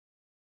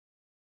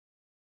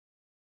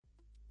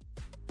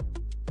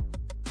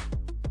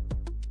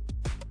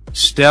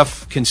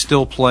Steph can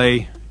still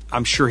play.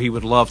 I'm sure he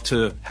would love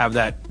to have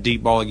that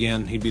deep ball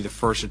again. He'd be the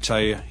first to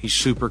tell you. He's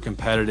super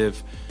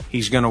competitive.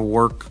 He's going to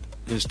work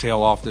his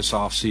tail off this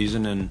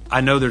offseason. And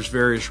I know there's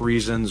various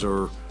reasons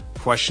or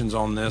questions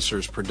on this or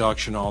his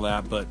production, all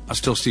that, but I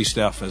still see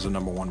Steph as a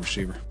number one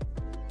receiver.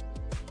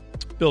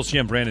 Bills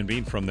GM Brandon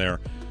Beane from their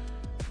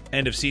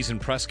end-of-season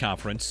press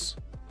conference.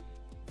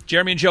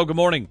 Jeremy and Joe, good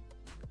morning.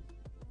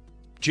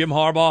 Jim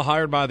Harbaugh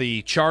hired by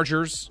the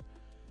Chargers,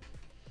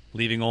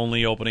 leaving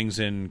only openings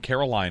in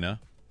Carolina,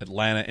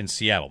 Atlanta, and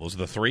Seattle. Those are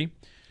the three?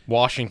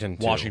 Washington,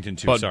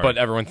 too. But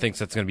everyone thinks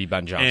that's going to be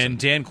Ben Johnson. And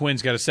Dan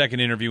Quinn's got a second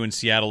interview in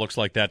Seattle. Looks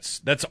like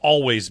that's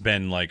always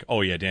been like,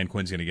 oh, yeah, Dan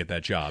Quinn's going to get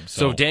that job.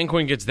 So Dan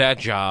Quinn gets that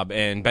job,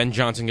 and Ben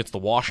Johnson gets the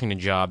Washington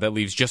job. That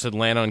leaves just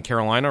Atlanta and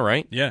Carolina,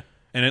 right? Yeah.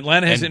 And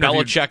Atlanta has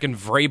interviewed... Belichick and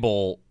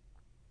Vrabel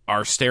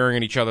are staring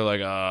at each other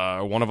like,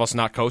 one of us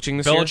not coaching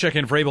this year? Belichick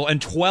and Vrabel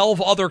and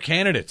 12 other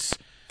candidates.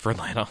 For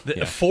Atlanta.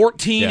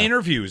 14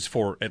 interviews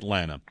for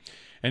Atlanta.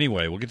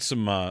 Anyway, we'll get to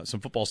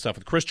some football stuff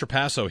with Chris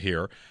Trapasso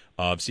here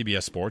of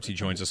CBS Sports. He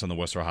joins us on the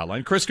Worcester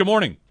Hotline. Chris, good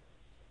morning.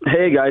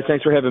 Hey, guys.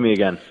 Thanks for having me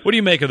again. What do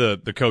you make of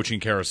the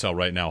coaching carousel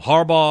right now?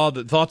 Harbaugh,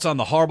 the thoughts on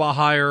the Harbaugh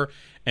hire,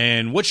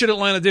 and what should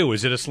Atlanta do?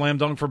 Is it a slam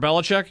dunk for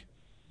Belichick?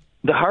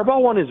 The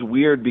Harbaugh one is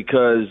weird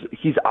because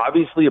he's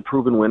obviously a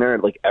proven winner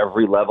at like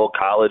every level,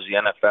 college, the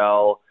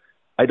NFL.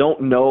 I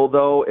don't know,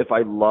 though, if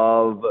I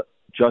love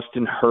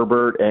Justin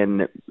Herbert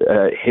and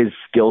his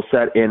skill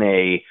set in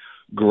a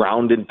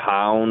ground and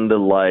pound,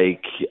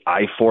 like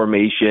I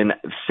formation,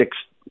 6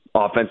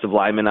 offensive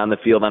linemen on the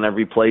field on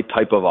every play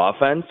type of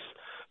offense.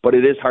 But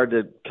it is hard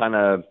to kind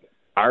of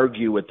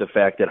argue with the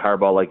fact that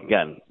Harbaugh, like,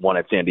 again, won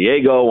at San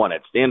Diego, won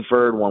at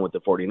Stanford, won with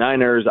the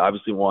 49ers,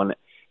 obviously won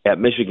at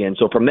Michigan.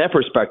 So from that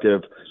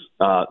perspective,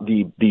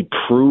 the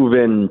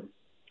proven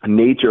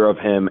nature of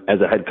him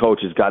as a head coach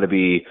has got to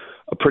be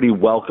a pretty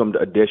welcomed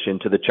addition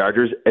to the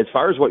Chargers. As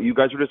far as what you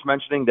guys were just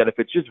mentioning, that if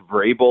it's just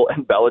Vrabel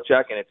and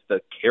Belichick and it's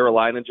the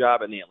Carolina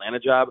job and the Atlanta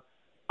job,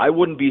 I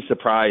wouldn't be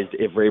surprised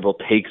if Vrabel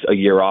takes a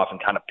year off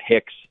and kind of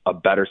picks a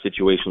better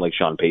situation like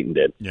Sean Payton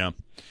did. Yeah.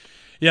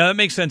 Yeah, that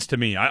makes sense to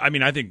me. I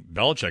mean, I think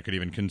Belichick could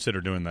even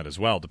consider doing that as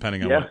well,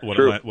 depending on what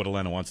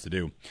Atlanta wants to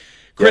do.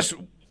 Chris,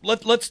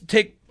 let's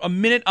take a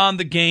minute on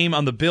the game,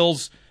 on the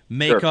Bills'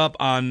 makeup,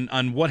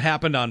 on what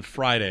happened on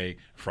Sunday.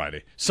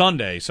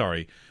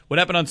 What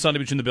happened on Sunday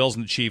between the Bills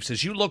and the Chiefs?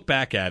 As you look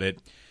back at it,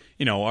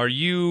 are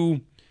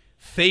you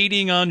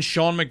fading on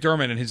Sean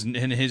McDermott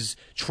and his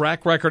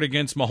track record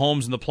against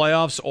Mahomes in the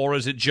playoffs, or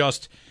is it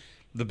just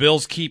the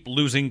Bills keep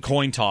losing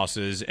coin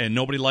tosses and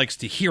nobody likes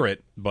to hear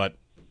it, but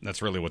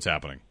that's really what's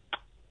happening?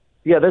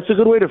 Yeah, that's a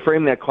good way to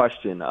frame that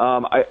question.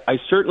 I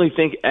certainly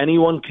think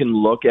anyone can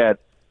look at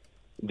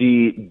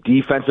the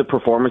defensive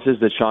performances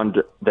that Sean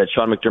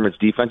McDermott's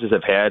defenses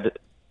have had,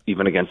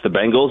 even against the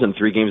Bengals and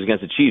 3 games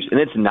against the Chiefs, and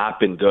it's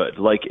not been good.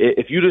 Like,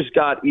 if you just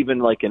got even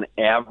like an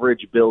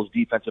average Bills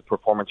defensive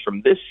performance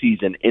from this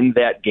season in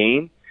that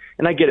game,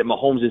 and I get it,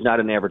 Mahomes is not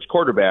an average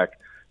quarterback,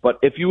 but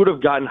if you would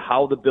have gotten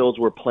how the Bills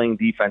were playing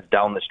defense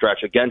down the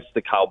stretch against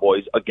the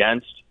Cowboys,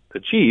 against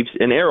the Chiefs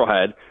in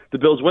Arrowhead, the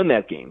Bills win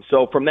that game.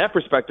 So from that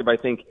perspective, I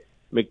think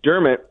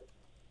McDermott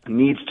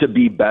needs to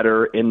be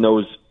better in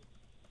those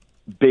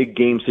big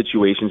game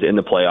situations in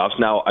the playoffs.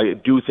 Now, I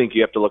do think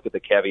you have to look at the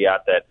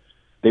caveat that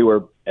they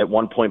were at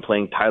one point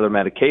playing Tyler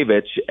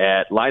Matakevich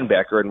at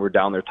linebacker and were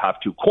down their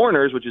top 2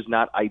 corners, which is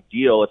not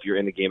ideal if you're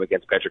in the game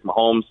against Patrick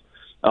Mahomes.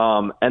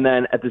 And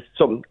then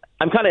so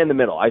I'm kind of in the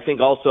middle. I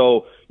think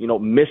also,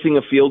 missing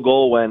a field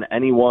goal when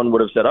anyone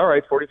would have said, all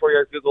right,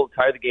 44-yard field goal to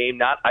tie the game,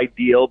 not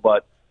ideal,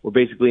 but we're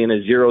basically in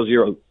a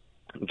 0-0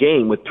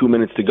 game with 2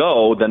 minutes to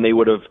go, then they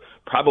would have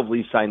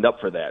probably signed up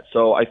for that.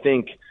 So I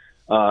think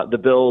the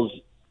Bills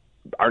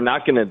are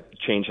not going to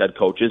change head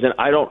coaches. And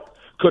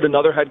could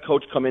another head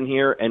coach come in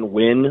here and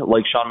win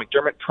like Sean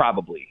McDermott?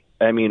 Probably.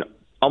 I mean,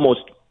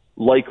 almost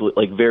likely,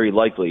 like very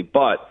likely.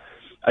 But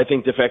I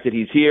think the fact that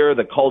he's here,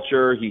 the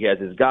culture, he has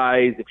his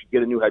guys. If you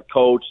get a new head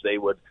coach, they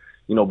would,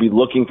 be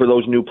looking for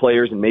those new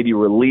players and maybe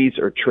release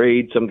or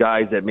trade some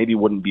guys that maybe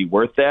wouldn't be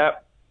worth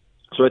that.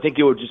 So I think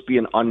it would just be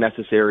an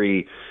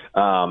unnecessary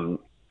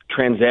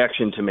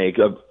transaction to make,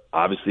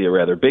 obviously a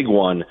rather big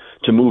one,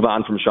 to move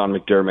on from Sean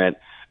McDermott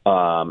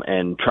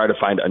and try to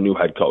find a new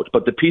head coach.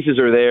 But the pieces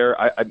are there.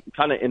 I'm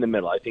kind of in the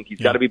middle. I think he's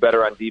got to be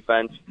better on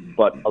defense,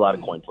 but a lot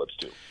of coin flips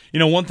too.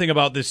 One thing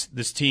about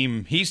this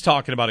team, he's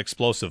talking about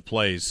explosive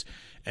plays.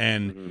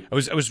 And I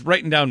was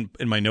writing down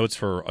in my notes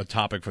for a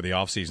topic for the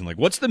offseason, like,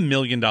 what's the $1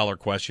 million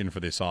question for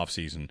this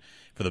offseason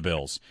for the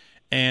Bills?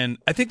 And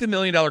I think the $1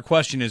 million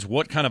question is,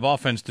 what kind of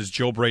offense does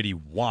Joe Brady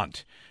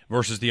want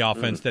versus the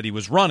offense that he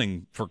was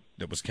running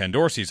that was Ken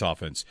Dorsey's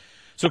offense?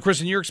 So,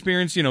 Chris, in your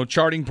experience,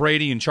 charting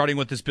Brady and charting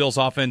what this Bills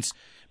offense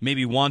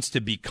maybe wants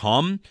to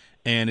become,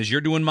 and as you're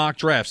doing mock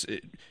drafts,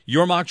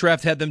 your mock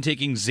draft had them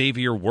taking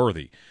Xavier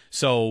Worthy.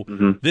 So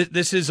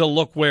this is a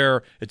look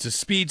where it's a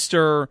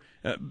speedster.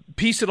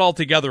 Piece it all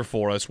together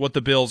for us, what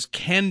the Bills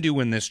can do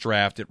in this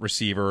draft at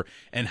receiver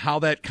and how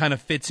that kind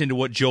of fits into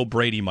what Joe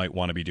Brady might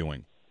want to be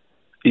doing.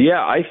 Yeah,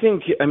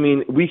 I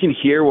mean, we can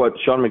hear what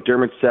Sean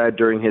McDermott said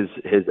during his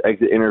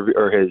exit interview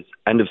or his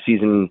end of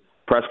season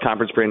press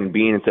conference, Brandon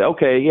Beane, and say,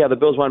 okay, yeah, the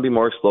Bills want to be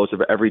more explosive.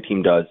 Every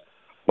team does.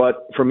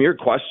 But from your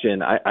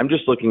question, I'm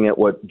just looking at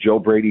what Joe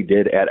Brady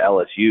did at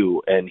LSU,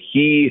 and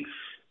he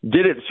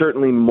did it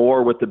certainly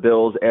more with the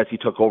Bills as he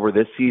took over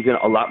this season,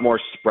 a lot more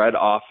spread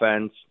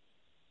offense,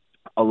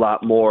 a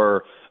lot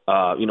more,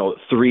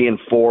 3 and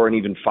 4 and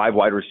even 5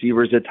 wide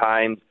receivers at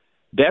times.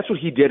 That's what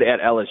he did at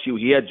LSU.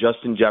 He had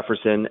Justin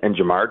Jefferson and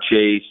Jamar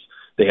Chase.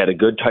 They had a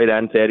good tight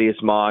end, Thaddeus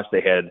Moss.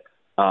 They had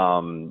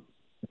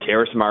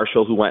Terrace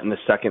Marshall, who went in the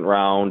second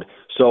round.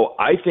 So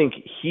I think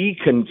he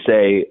can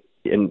say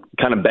and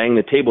kind of bang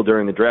the table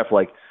during the draft,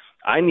 like,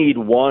 I need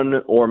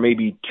 1 or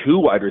maybe 2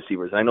 wide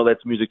receivers. I know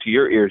that's music to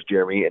your ears,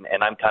 Jeremy,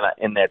 and I'm kind of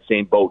in that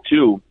same boat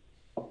too.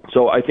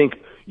 So I think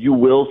you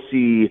will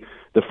see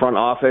the front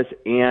office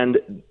and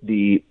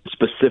the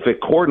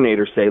specific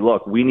coordinator say,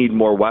 look, we need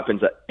more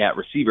weapons at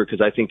receiver,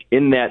 because I think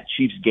in that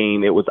Chiefs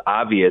game, it was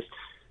obvious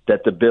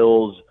that the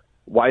Bills,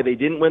 why they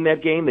didn't win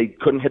that game, they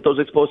couldn't hit those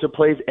explosive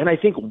plays, and I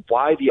think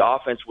why the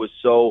offense was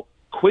so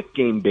quick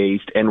game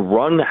based and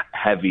run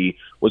heavy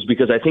was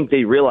because I think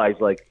they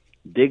realized, like,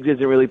 Diggs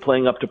isn't really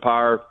playing up to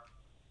par.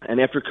 And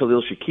after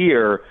Khalil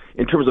Shakir,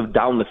 in terms of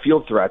down the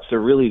field threats,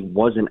 there really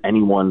wasn't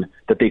anyone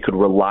that they could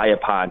rely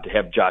upon to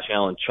have Josh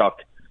Allen chuck,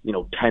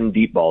 10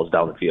 deep balls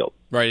down the field.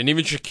 Right, and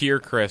even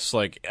Shakir, Chris,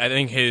 like, I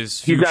think his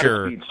future... He's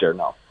not a speedster,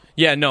 no.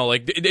 Yeah, no,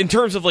 like, in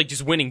terms of, like,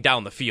 just winning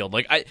down the field.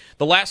 Like,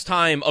 the last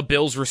time a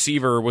Bills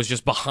receiver was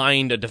just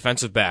behind a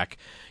defensive back,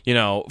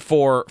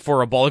 for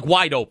a ball, like,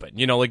 wide open,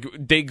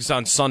 like Diggs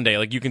on Sunday,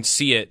 like, you can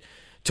see it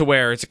to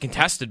where it's a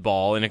contested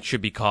ball and it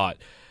should be caught.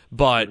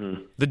 But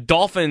the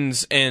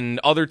Dolphins and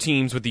other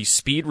teams with these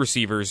speed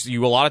receivers,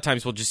 you a lot of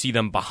times will just see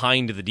them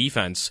behind the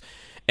defense.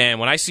 And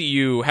when I see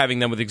you having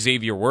them with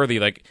Xavier Worthy,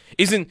 like,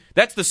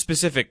 that's the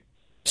specific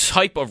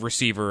type of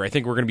receiver I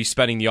think we're going to be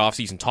spending the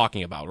offseason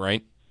talking about,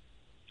 right?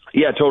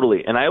 Yeah,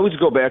 totally. And I always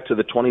go back to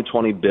the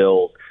 2020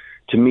 Bills.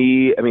 To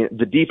me, I mean,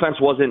 the defense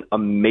wasn't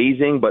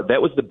amazing, but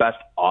that was the best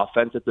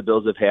offense that the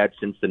Bills have had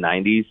since the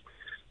 90s.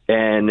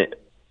 And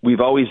we've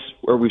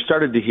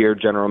started to hear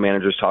general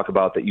managers talk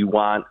about that you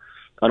want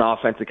an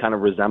offense that kind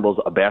of resembles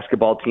a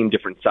basketball team,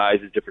 different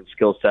sizes, different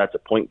skill sets, a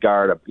point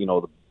guard,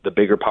 the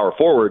bigger power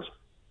forwards.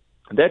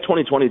 That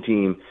 2020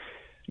 team,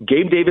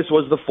 Gabe Davis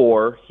was the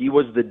 4. He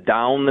was the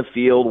down the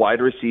field wide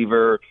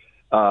receiver,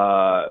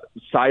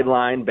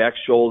 sideline, back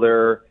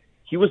shoulder.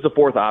 He was the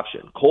 4th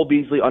option. Cole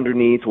Beasley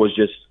underneath was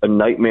just a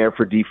nightmare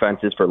for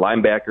defenses, for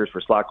linebackers,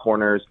 for slot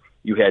corners.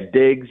 You had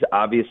Diggs,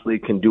 obviously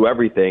can do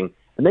everything.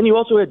 And then you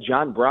also had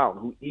John Brown,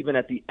 who even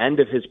at the end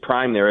of his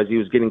prime there, as he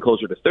was getting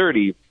closer to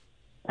 30,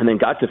 and then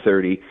got to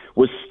 30,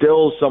 was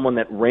still someone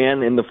that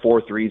ran in the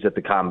 4.3s at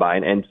the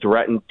combine and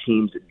threatened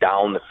teams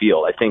down the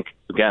field. I think,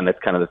 again, that's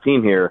kind of the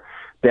theme here.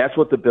 That's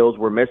what the Bills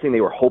were missing. They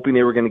were hoping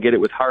they were going to get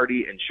it with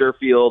Hardy and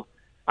Sherfield.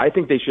 I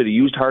think they should have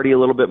used Hardy a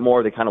little bit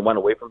more. They kind of went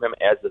away from him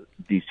as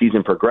the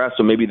season progressed,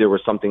 so maybe there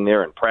was something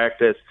there in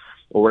practice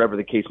or whatever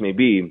the case may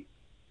be.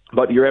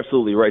 But you're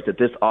absolutely right that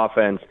this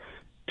offense,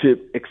 to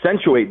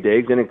accentuate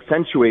Diggs and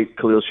accentuate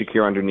Khalil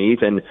Shakir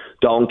underneath, and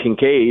Dalton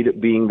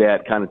Kincaid being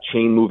that kind of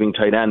chain-moving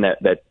tight end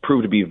that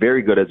proved to be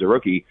very good as a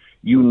rookie,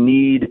 you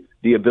need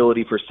the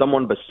ability for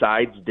someone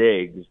besides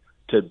Diggs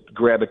to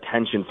grab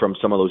attention from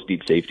some of those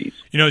deep safeties.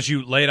 As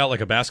you lay it out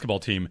like a basketball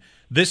team,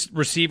 this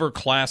receiver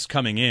class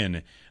coming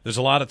in, there's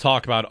a lot of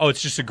talk about,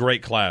 it's just a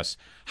great class.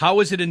 How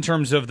is it in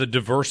terms of the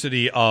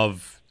diversity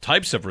of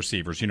types of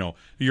receivers?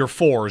 Your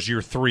 4s,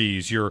 your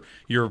 3s,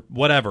 your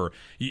whatever.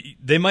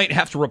 They might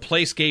have to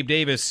replace Gabe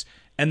Davis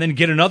and then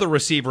get another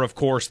receiver, of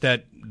course,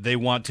 that they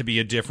want to be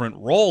a different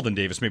role than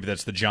Davis. Maybe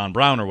that's the John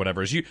Brown or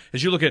whatever. As you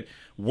look at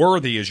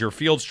Worthy as your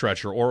field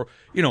stretcher, or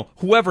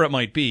whoever it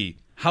might be,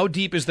 how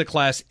deep is the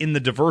class in the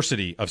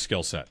diversity of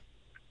skill set?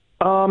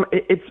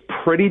 It's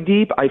pretty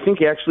deep. I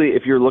think actually,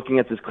 if you're looking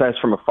at this class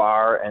from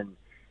afar and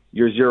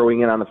you're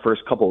zeroing in on the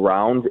first couple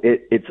rounds,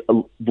 it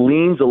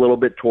leans a little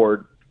bit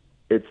toward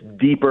it's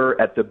deeper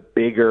at the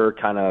bigger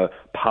kind of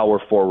power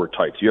forward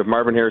types. You have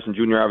Marvin Harrison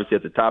Jr. obviously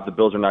at the top. The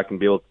Bills are not going to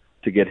be able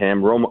to get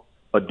him. Rome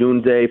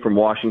Odunze from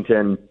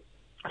Washington,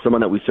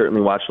 someone that we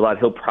certainly watched a lot.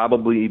 He'll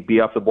probably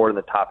be off the board in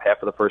the top half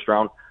of the first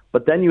round.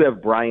 But then you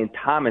have Brian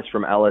Thomas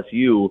from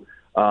LSU,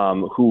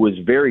 who was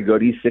very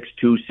good. He's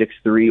 6'2",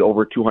 6'3",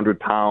 over 200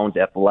 pounds,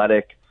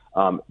 athletic.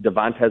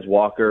 Devontae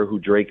Walker, who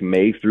Drake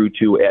May threw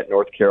to at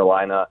North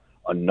Carolina,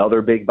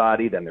 another big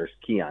body. Then there's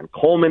Keon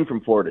Coleman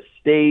from Florida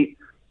State,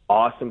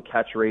 awesome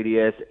catch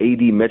radius.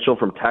 A.D. Mitchell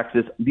from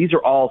Texas. These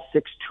are all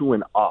 6'2"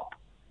 and up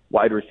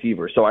wide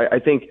receivers. So I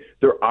think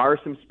there are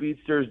some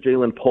speedsters.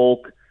 Jalen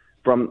Polk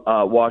from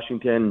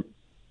Washington,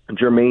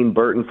 Jermaine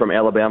Burton from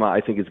Alabama,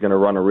 I think is going to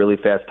run a really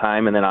fast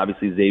time. And then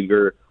obviously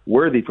Xavier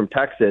Worthy from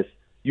Texas.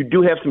 You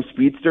do have some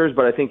speedsters,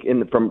 but I think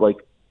from like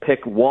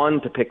pick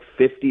 1 to pick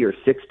 50 or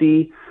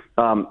 60,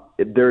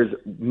 there's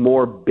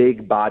more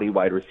big body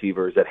wide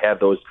receivers that have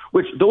those,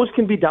 which those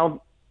can be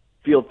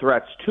downfield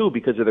threats too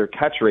because of their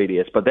catch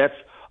radius, but that's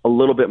a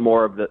little bit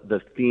more of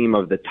the theme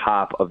of the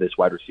top of this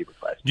wide receiver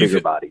class, bigger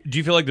body. Do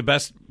you feel like the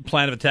best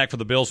plan of attack for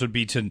the Bills would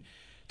be to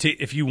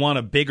if you want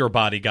a bigger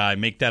body guy,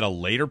 make that a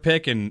later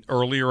pick, and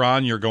earlier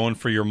on you're going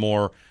for your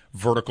more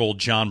vertical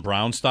John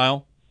Brown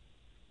style?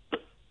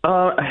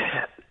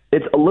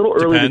 It's a little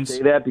early to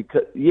say that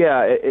because,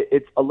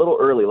 it's a little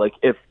early. Like,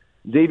 if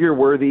Xavier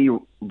Worthy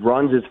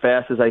runs as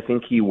fast as I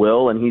think he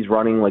will, and he's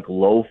running like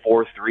low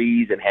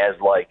 4.3s and has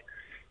like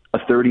a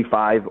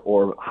 35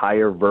 or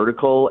higher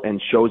vertical and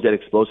shows that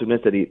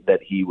explosiveness that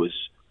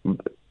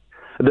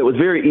was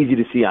very easy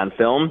to see on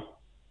film,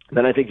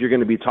 then I think you're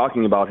going to be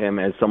talking about him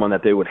as someone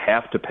that they would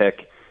have to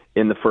pick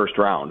in the first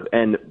round.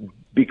 And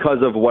because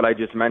of what I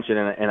just mentioned,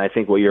 and I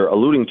think what you're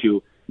alluding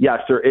to,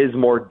 yes, there is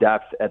more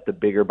depth at the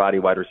bigger body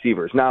wide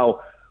receivers. Now,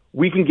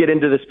 we can get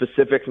into the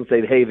specifics and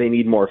say, hey, they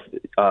need more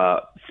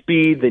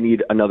speed, they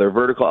need another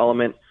vertical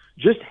element.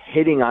 Just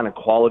hitting on a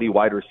quality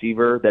wide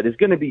receiver that is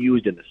going to be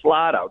used in the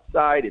slot,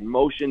 outside, in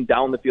motion,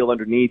 down the field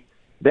underneath,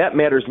 that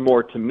matters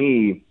more to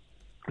me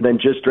than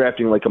just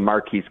drafting like a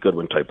Marquise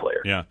Goodwin type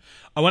player. Yeah.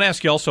 I want to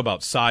ask you also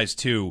about size,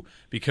 too,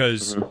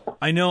 because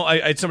I know I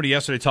had somebody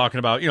yesterday talking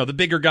about, the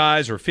bigger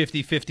guys or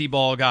 50-50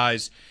 ball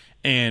guys,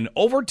 and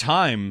over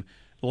time,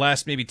 the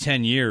last maybe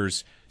 10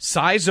 years,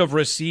 size of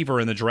receiver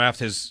in the draft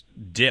has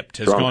dipped,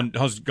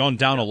 has gone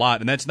down a lot,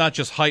 and that's not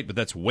just height, but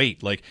that's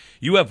weight. Like,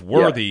 you have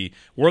Worthy.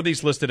 Yeah.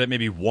 Worthy's listed at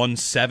maybe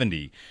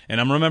 170, and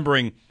I'm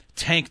remembering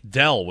Tank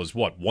Dell was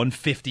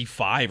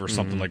 155 or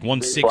something, like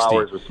 160.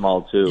 Flowers was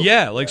small too.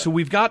 Yeah, so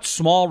we've got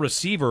small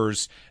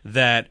receivers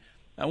that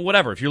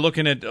whatever. If you're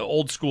looking at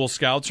old school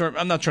scouts, or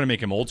I'm not trying to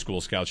make him old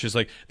school scouts, just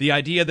like the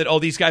idea that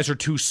these guys are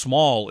too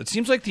small. It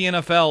seems like the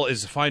NFL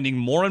is finding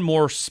more and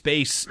more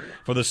space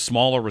for the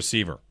smaller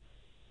receiver.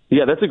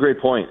 Yeah, that's a great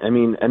point. I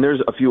mean, and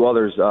there's a few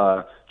others.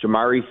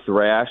 Jamari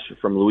Thrash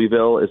from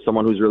Louisville is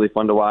someone who's really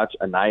fun to watch.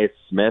 Anais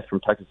Smith from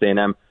Texas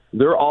A&M.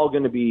 They're all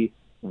going to be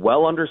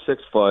well under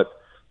 6 foot.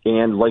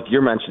 And like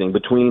you're mentioning,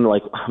 between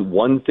like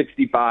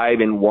 165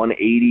 and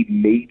 180,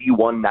 maybe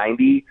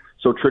 190.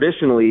 So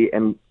traditionally,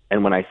 and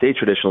when I say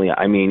traditionally,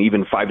 I mean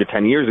even 5 to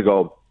 10 years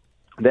ago,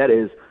 that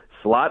is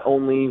slot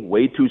only,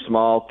 way too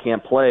small,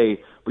 can't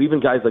play. But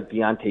even guys like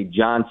Deontay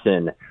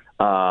Johnson,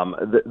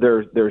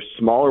 there's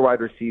smaller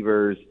wide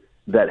receivers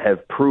that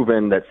have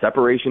proven that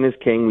separation is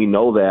king. We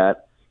know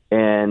that.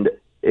 And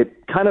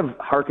it kind of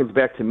harkens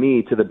back to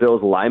me to the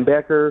Bills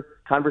linebacker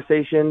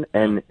conversation,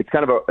 and it's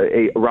kind of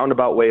a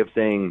roundabout way of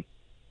saying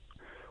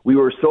we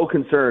were so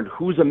concerned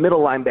who's a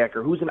middle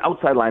linebacker, who's an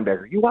outside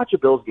linebacker. You watch a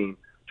Bills game,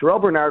 Terrell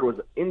Bernard was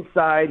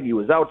inside, he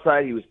was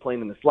outside, he was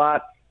playing in the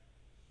slot.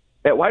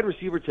 At wide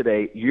receiver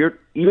today,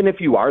 even if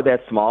you are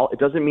that small, it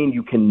doesn't mean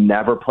you can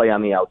never play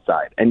on the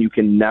outside and you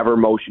can never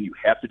motion. You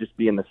have to just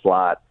be in the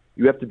slot.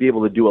 You have to be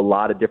able to do a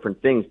lot of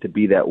different things to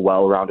be that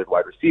well-rounded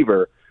wide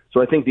receiver.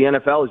 So I think the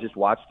NFL has just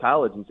watched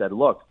college and said,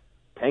 look,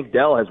 Tank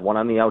Dell has one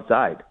on the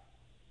outside.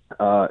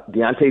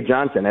 Deontay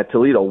Johnson at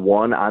Toledo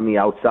won on the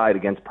outside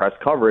against press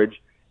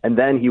coverage, and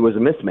then he was a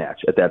mismatch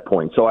at that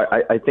point. So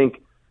I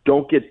think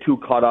don't get too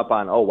caught up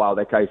on, oh, wow,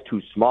 that guy's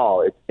too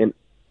small. It's, in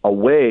a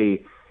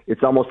way,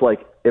 it's almost like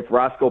if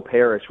Roscoe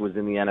Parrish was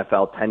in the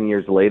NFL 10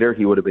 years later,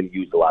 he would have been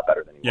used a lot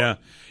better than he was.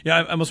 Yeah,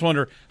 I almost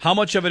wonder how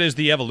much of it is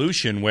the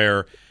evolution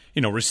where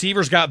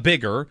receivers got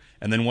bigger,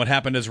 and then what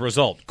happened as a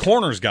result?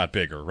 Corners got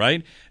bigger,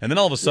 right? And then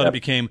all of a sudden it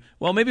became,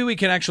 well, maybe we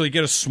can actually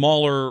get a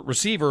smaller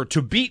receiver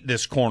to beat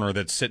this corner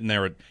that's sitting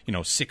there at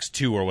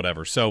 6'2" or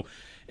whatever. So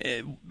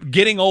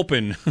getting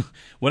open,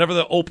 whatever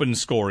the open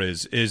score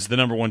is the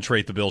number one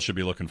trait the Bills should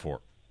be looking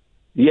for.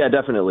 Yeah,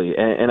 definitely.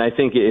 And I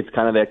think it's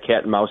kind of that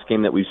cat and mouse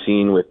game that we've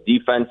seen with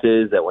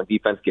defenses, that when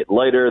defense get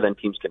lighter, then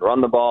teams can run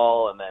the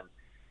ball. And then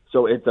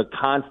so it's a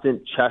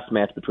constant chess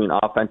match between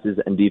offenses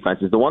and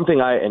defenses. The one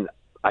thing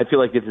I feel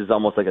like this is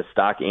almost like a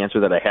stock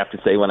answer that I have to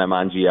say when I'm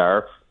on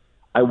GR.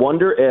 I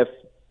wonder if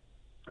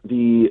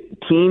the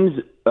team's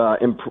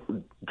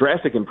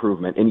drastic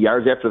improvement in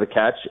yards after the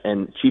catch,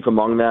 and chief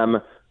among them,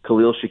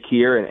 Khalil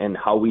Shakir, and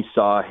how we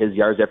saw his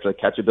yards after the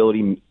catch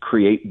ability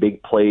create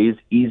big plays,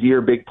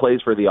 easier big plays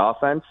for the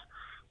offense,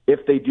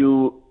 if they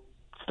do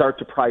start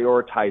to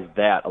prioritize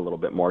that a little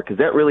bit more, because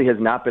that really has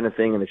not been a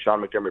thing in the Sean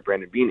McDermott,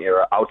 Brandon Beane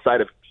era, outside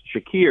of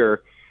Shakir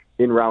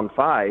in round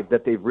 5,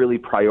 that they've really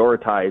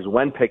prioritized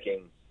when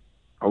picking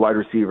a wide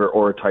receiver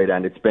or a tight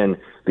end. It's been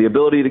the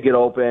ability to get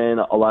open,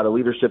 a lot of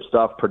leadership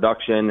stuff,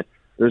 production.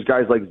 There's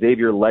guys like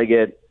Xavier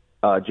Leggett,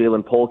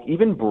 Jalen Polk,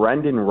 even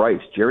Brendan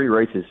Rice, Jerry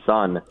Rice's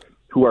son,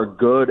 who are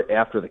good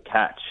after the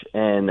catch.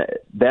 And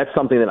that's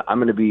something that I'm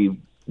going to be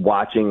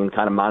watching and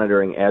kind of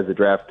monitoring as the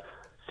draft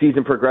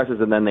season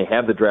progresses, and then they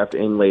have the draft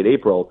in late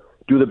April.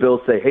 Do the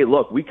Bills say, hey,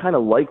 look, we kind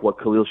of like what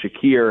Khalil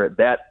Shakir,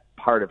 that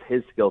part of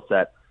his skill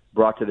set,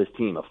 brought to this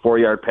team. A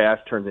 4-yard pass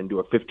turns into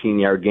a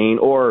 15-yard gain,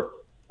 or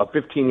a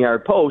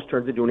 15-yard post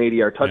turns into an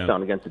 80-yard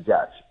touchdown against the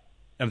Jets.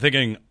 I'm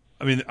thinking,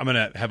 I'm going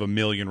to have a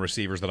million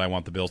receivers that I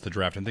want the Bills to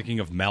draft. I'm thinking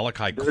of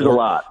Malachi There's a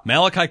lot.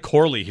 Malachi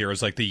Corley here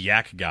is like the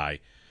yak guy.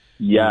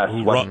 Yes,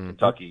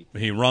 Kentucky.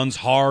 He runs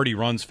hard, he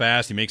runs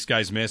fast, he makes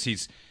guys miss.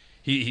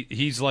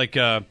 He's like,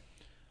 how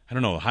I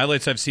don't know, the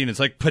highlights I've seen,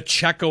 it's like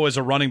Pacheco as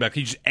a running back.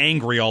 He's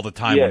angry all the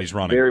time Yeah, when he's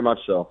running. very much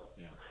so.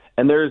 Yeah.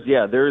 And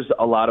there's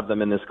a lot of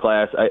them in this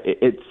class.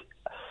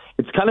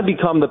 It's kind of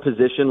become the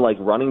position like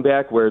running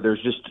back where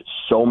there's just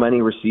so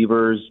many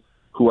receivers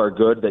who are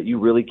good that you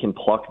really can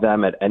pluck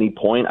them at any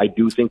point. I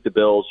do think the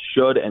Bills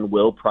should and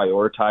will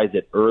prioritize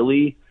it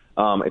early.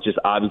 It's just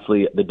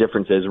obviously the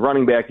difference is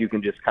running back, you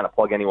can just kind of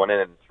plug anyone in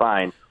and it's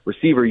fine.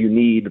 Receiver, you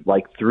need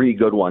like 3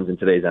 good ones in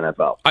today's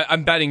NFL.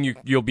 I'm betting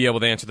you'll be able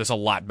to answer this a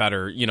lot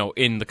better,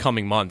 in the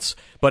coming months.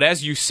 But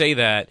as you say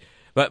that,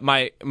 but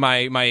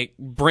my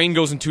brain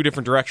goes in 2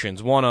 different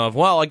directions. One of,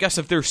 well, I guess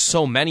if there's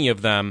so many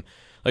of them,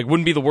 like,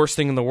 wouldn't be the worst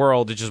thing in the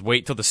world to just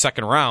wait till the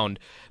second round.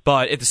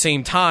 But at the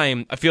same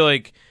time, I feel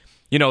like,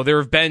 there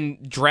have been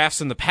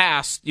drafts in the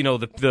past,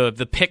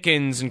 the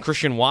Pickens and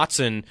Christian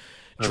Watson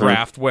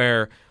draft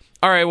where,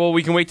 all right, well,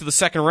 we can wait till the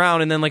second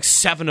round, and then like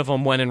 7 of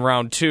them went in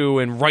round 2,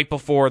 and right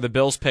before the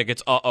Bills pick,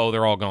 it's,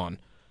 they're all gone.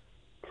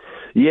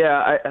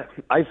 Yeah,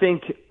 I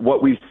think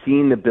what we've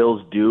seen the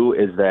Bills do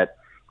is that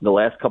the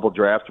last couple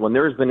drafts, when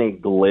there's been a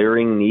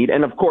glaring need,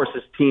 and of course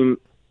this team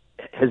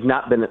has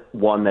not been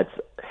one that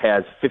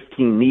has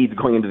 15 needs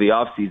going into the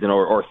offseason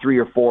or 3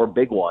 or 4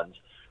 big ones.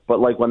 But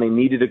like when they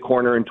needed a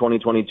corner in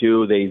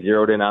 2022, they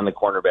zeroed in on the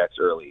cornerbacks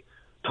early.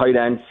 Tight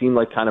end seemed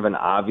like kind of an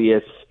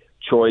obvious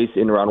choice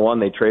in round 1.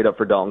 They trade up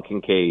for Dalton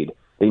Kincaid.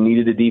 They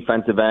needed a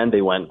defensive end.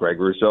 They went Greg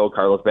Rousseau,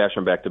 Carlos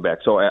Basham back-to-back.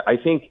 So I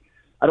think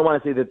I don't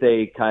want to say that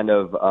they kind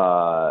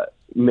of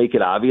make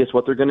it obvious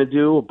what they're going to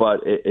do,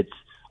 but it's,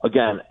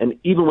 again, and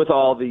even with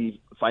all the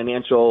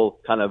financial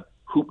kind of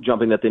hoop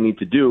jumping that they need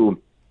to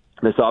do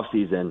this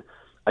offseason,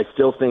 I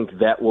still think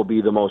that will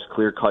be the most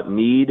clear-cut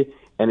need.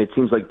 And it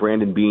seems like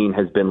Brandon Beane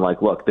has been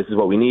like, look, this is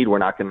what we need. We're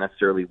not going to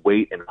necessarily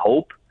wait and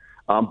hope.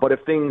 But if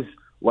things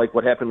like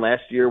what happened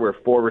last year where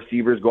 4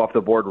 receivers go off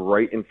the board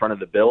right in front of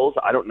the Bills,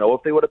 I don't know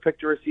if they would have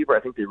picked a receiver. I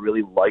think they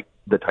really liked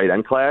the tight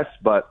end class,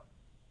 but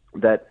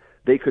that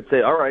they could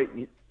say, all right,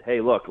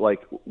 hey, look, like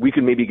we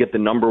could maybe get the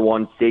number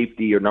 1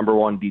 safety or number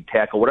 1 D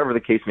tackle, whatever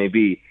the case may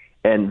be.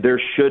 And there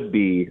should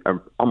be,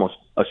 almost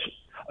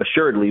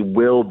assuredly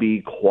will be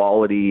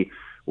quality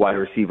wide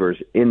receivers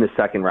in the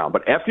second round.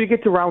 But after you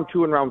get to round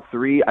 2 and round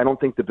 3, I don't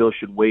think the Bills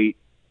should wait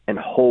and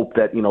hope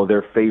that,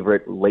 their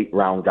favorite late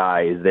round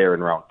guy is there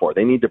in round 4.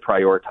 They need to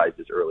prioritize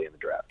this early in the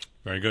draft.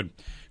 Very good.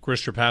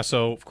 Chris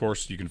Trapasso, of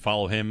course, you can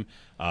follow him.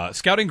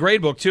 Scouting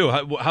gradebook, too.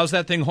 How's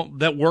that thing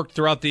that worked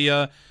throughout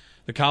the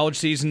college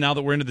season now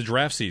that we're into the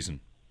draft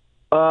season?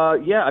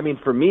 Yeah, I mean,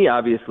 for me,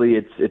 obviously,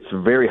 it's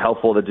very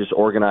helpful to just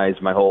organize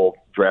my whole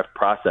draft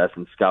process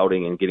and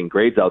scouting and getting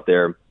grades out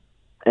there.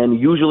 And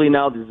usually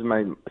now, this is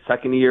my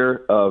second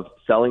year of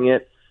selling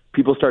it,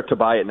 people start to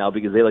buy it now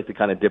because they like to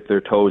kind of dip their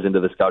toes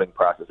into the scouting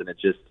process. And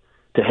it's just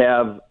to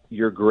have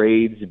your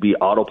grades be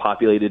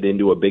auto-populated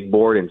into a big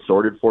board and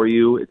sorted for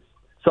you. It's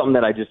something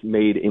that I just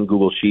made in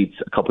Google Sheets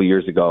a couple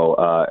years ago.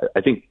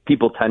 I think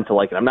people tend to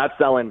like it. I'm not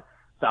selling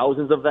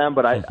thousands of them,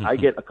 but I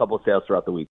get a couple of sales throughout the week.